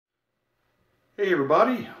Hey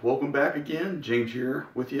everybody, welcome back again. James here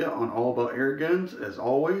with you on All About Air Guns. As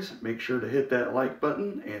always, make sure to hit that like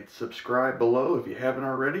button and subscribe below if you haven't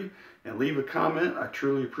already, and leave a comment. I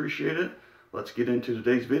truly appreciate it. Let's get into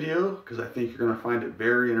today's video because I think you're going to find it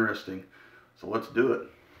very interesting. So let's do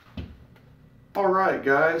it. Alright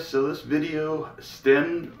guys, so this video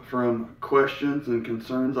stemmed from questions and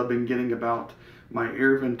concerns I've been getting about my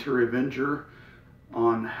Airventuri Avenger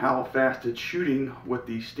on how fast it's shooting with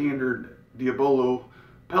the standard Diabolo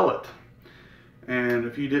pellet. And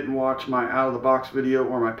if you didn't watch my out of the box video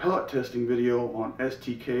or my pellet testing video on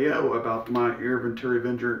STKO about my Airventuri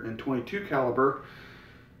Avenger in 22 caliber,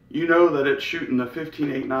 you know that it's shooting the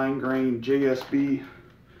 15.89 grain JSB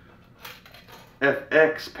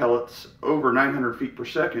FX pellets over 900 feet per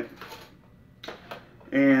second.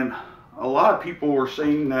 And a lot of people were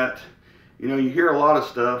saying that, you know, you hear a lot of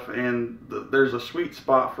stuff and there's a sweet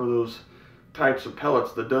spot for those types of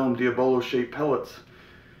pellets, the dome Diabolo shaped pellets.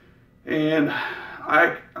 And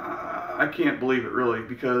I can't believe it really,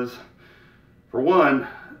 because for one,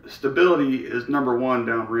 stability is number one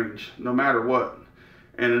downrange, no matter what.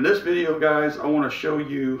 And in this video guys, I want to show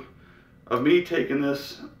you of me taking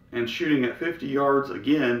this and shooting at 50 yards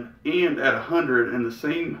again and at 100 in the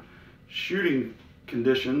same shooting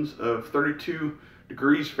conditions of 32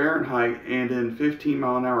 degrees Fahrenheit and in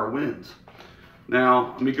 15-mile-an-hour winds.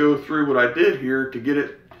 Now, let me go through what I did here to get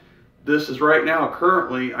it. This is right now,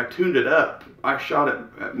 currently, I tuned it up. I shot it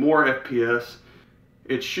at more FPS.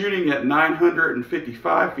 It's shooting at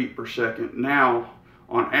 955 feet per second now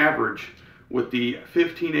on average with the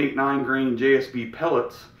 15.89 grain JSB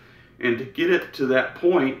pellets. And to get it to that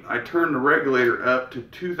point, I turned the regulator up to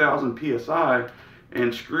 2000 PSI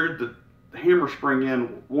and screwed the hammer spring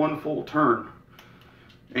in one full turn.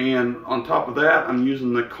 And on top of that, I'm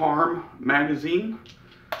using the CARM magazine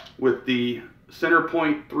with the center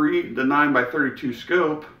point 3 to 9x32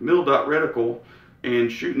 scope, middle dot reticle, and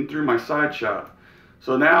shooting through my side shot.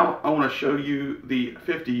 So now I want to show you the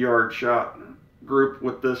 50-yard shot group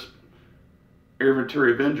with this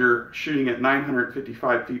Airventuri Avenger shooting at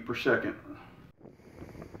 955 feet per second.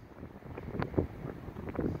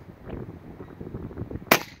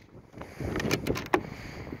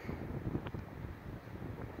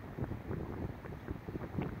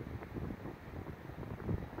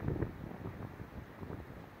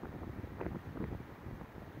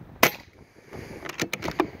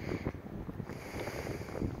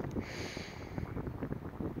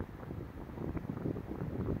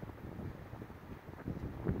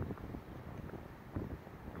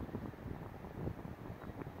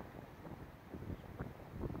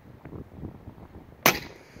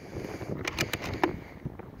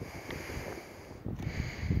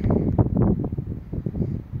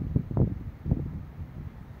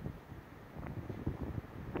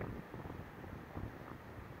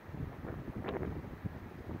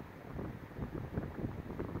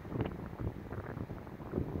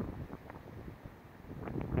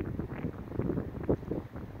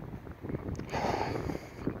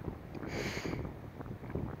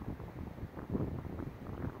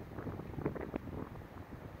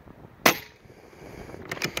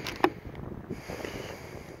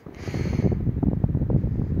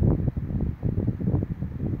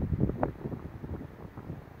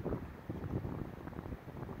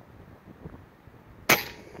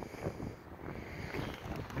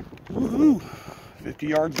 Woohoo! 50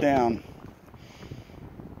 yards down.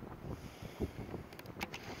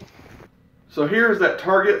 So here's that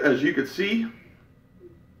target. As you can see,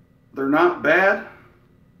 they're not bad.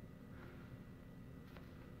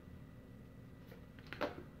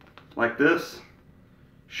 Like this.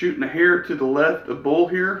 Shooting a hair to the left of bull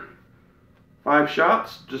here. 5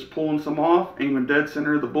 shots, just pulling some off, aiming dead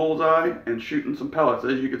center of the bullseye, and shooting some pellets.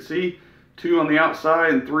 As you can see, 2 on the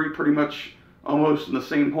outside and 3 pretty much almost in the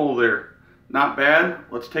same hole there. Not bad.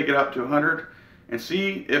 Let's take it up to 100 and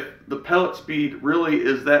see if the pellet speed really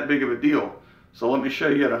is that big of a deal. So let me show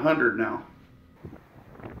you at 100 now.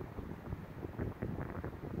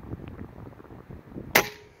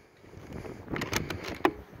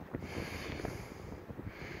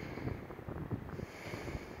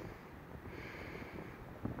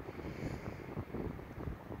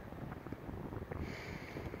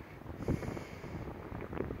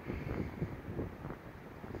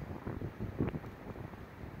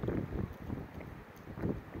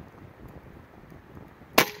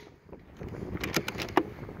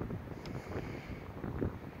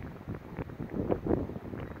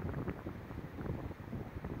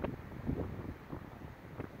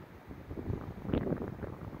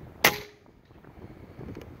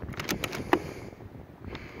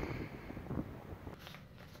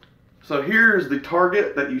 So here is the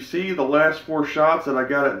target that you see, the last 4 shots that I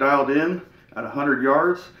got it dialed in at 100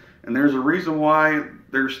 yards. And there's a reason why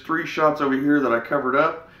there's 3 shots over here that I covered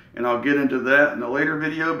up. And I'll get into that in a later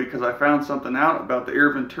video because I found something out about the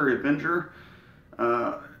Airventuri Avenger.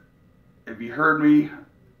 If you heard me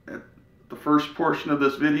at the first portion of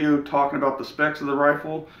this video talking about the specs of the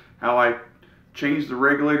rifle, how I changed the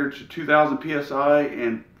regulator to 2000 psi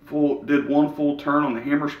and did 1 full turn on the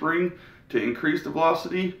hammer spring to increase the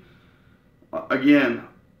velocity. Again,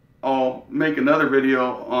 I'll make another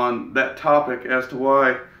video on that topic as to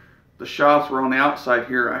why the shots were on the outside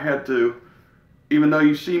here. I had to, even though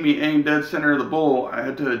you see me aim dead center of the bull, I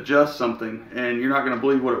had to adjust something, and you're not going to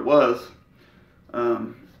believe what it was.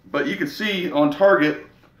 But you can see on target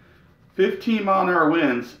 15 mile-an-hour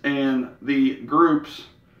winds, and the groups,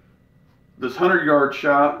 this 100-yard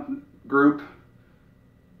shot group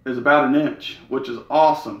is about 1 inch, which is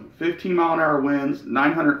awesome. 15 mile-an-hour winds,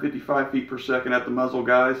 955 feet per second at the muzzle,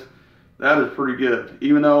 guys. That is pretty good.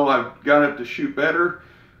 Even though I've got it to shoot better,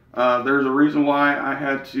 there's a reason why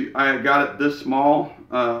I got it this small.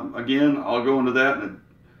 Again, I'll go into that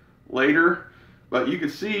later. But you can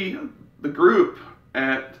see the group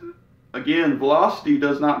at, again, velocity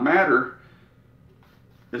does not matter,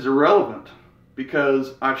 is irrelevant,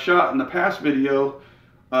 because I've shot in the past video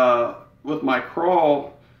with my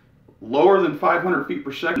crawl lower than 500 feet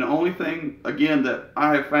per second. The only thing, again, that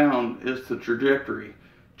I have found is the trajectory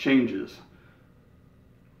changes.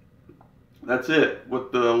 That's it.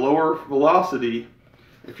 With the lower velocity,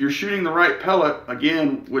 if you're shooting the right pellet,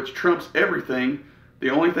 again, which trumps everything, the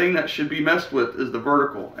only thing that should be messed with is the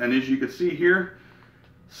vertical. And as you can see here,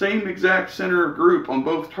 same exact center of group on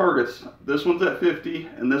both targets. This one's at 50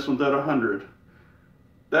 and this one's at 100.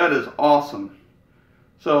 That is awesome.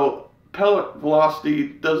 So pellet velocity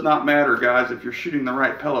does not matter, guys, if you're shooting the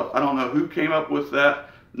right pellet. I don't know who came up with that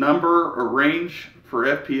number or range for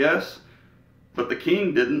FPS, but the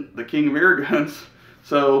king didn't, the king of air guns.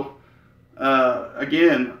 So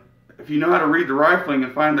again, if you know how to read the rifling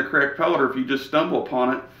and find the correct pellet, or if you just stumble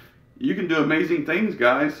upon it, you can do amazing things,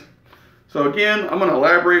 guys. So again, I'm going to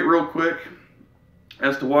elaborate real quick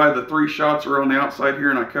as to why the 3 shots are on the outside here,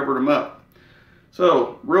 and I covered them up.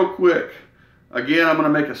 So real quick, again, I'm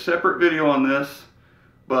going to make a separate video on this,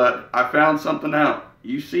 but I found something out.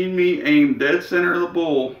 You've seen me aim dead center of the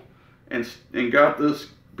bull and got this,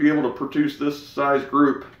 be able to produce this size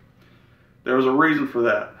group. There was a reason for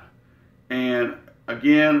that. And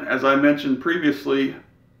again, as I mentioned previously,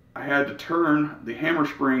 I had to turn the hammer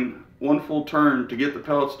spring 1 full turn to get the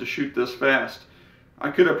pellets to shoot this fast. I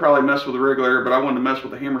could have probably messed with the regulator, but I wanted to mess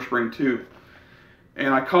with the hammer spring too.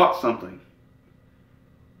 And I caught something.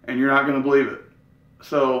 And you're not going to believe it.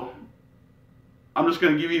 So I'm just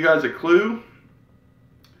going to give you guys a clue,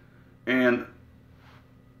 and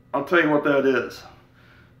I'll tell you what that is.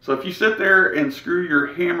 So if you sit there and screw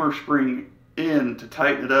your hammer spring in to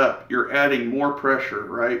tighten it up, you're adding more pressure,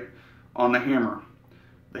 right, on the hammer.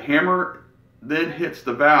 The hammer then hits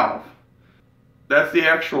the valve. That's the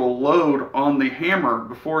actual load on the hammer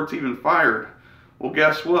before it's even fired. Well,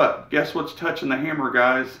 guess what? Guess what's touching the hammer,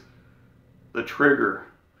 guys? The trigger,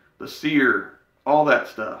 the sear, all that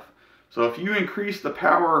stuff. So if you increase the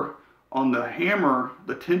power on the hammer,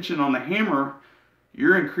 the tension on the hammer,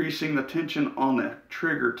 you're increasing the tension on the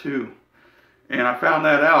trigger too. And I found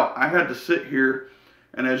that out. I had to sit here,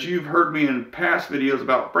 and as you've heard me in past videos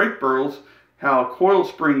about brake barrels, how coil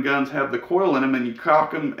spring guns have the coil in them, and you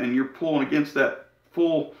cock them and you're pulling against that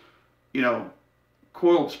full, you know,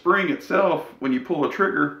 coiled spring itself when you pull a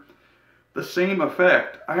trigger. The same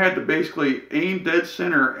effect. I had to basically aim dead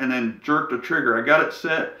center and then jerk the trigger. I got it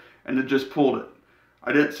set and then just pulled it.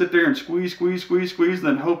 I didn't sit there and squeeze, squeeze, squeeze, squeeze, and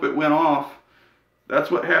then hope it went off. That's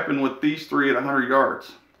what happened with these 3 at 100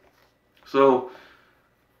 yards. So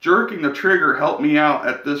jerking the trigger helped me out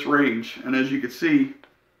at this range. And as you can see,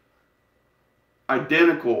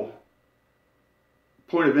 identical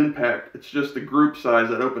point of impact. It's just the group size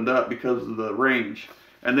that opened up because of the range.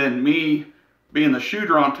 And then me being the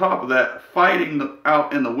shooter on top of that, fighting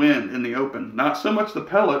out in the wind, in the open. Not so much the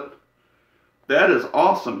pellet. That is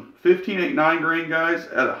awesome. 15.89 grain, guys,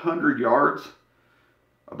 at 100 yards.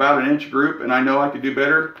 About 1 inch group, and I know I could do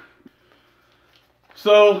better.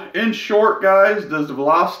 So, in short, guys, does the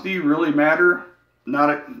velocity really matter? Not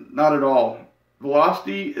at all.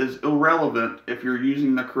 Velocity is irrelevant if you're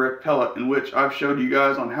using the correct pellet, in which I've showed you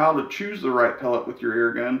guys on how to choose the right pellet with your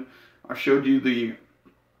air gun. I've showed you the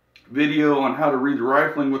video on how to read the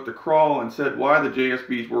rifling with the crawl and said why the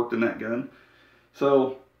JSBs worked in that gun.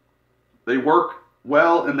 So they work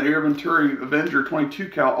well in the Airventuri Avenger 22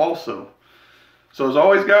 cal also. So as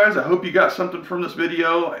always, guys, I hope you got something from this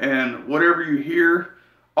video, and whatever you hear,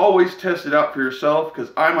 always test it out for yourself,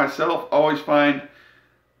 because I myself always find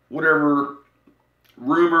whatever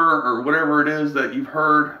rumor or whatever it is that you've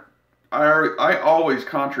heard, I always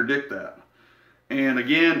contradict that. And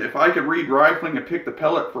again, if I could read rifling and pick the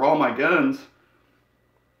pellet for all my guns,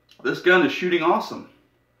 this gun is shooting awesome.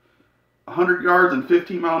 100 yards and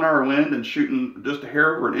 15-mile-an-hour wind and shooting just a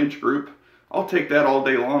hair over an inch group. I'll take that all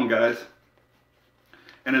day long, guys.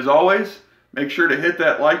 And as always, make sure to hit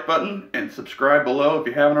that like button and subscribe below if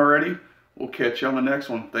you haven't already. We'll catch you on the next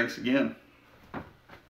one. Thanks again.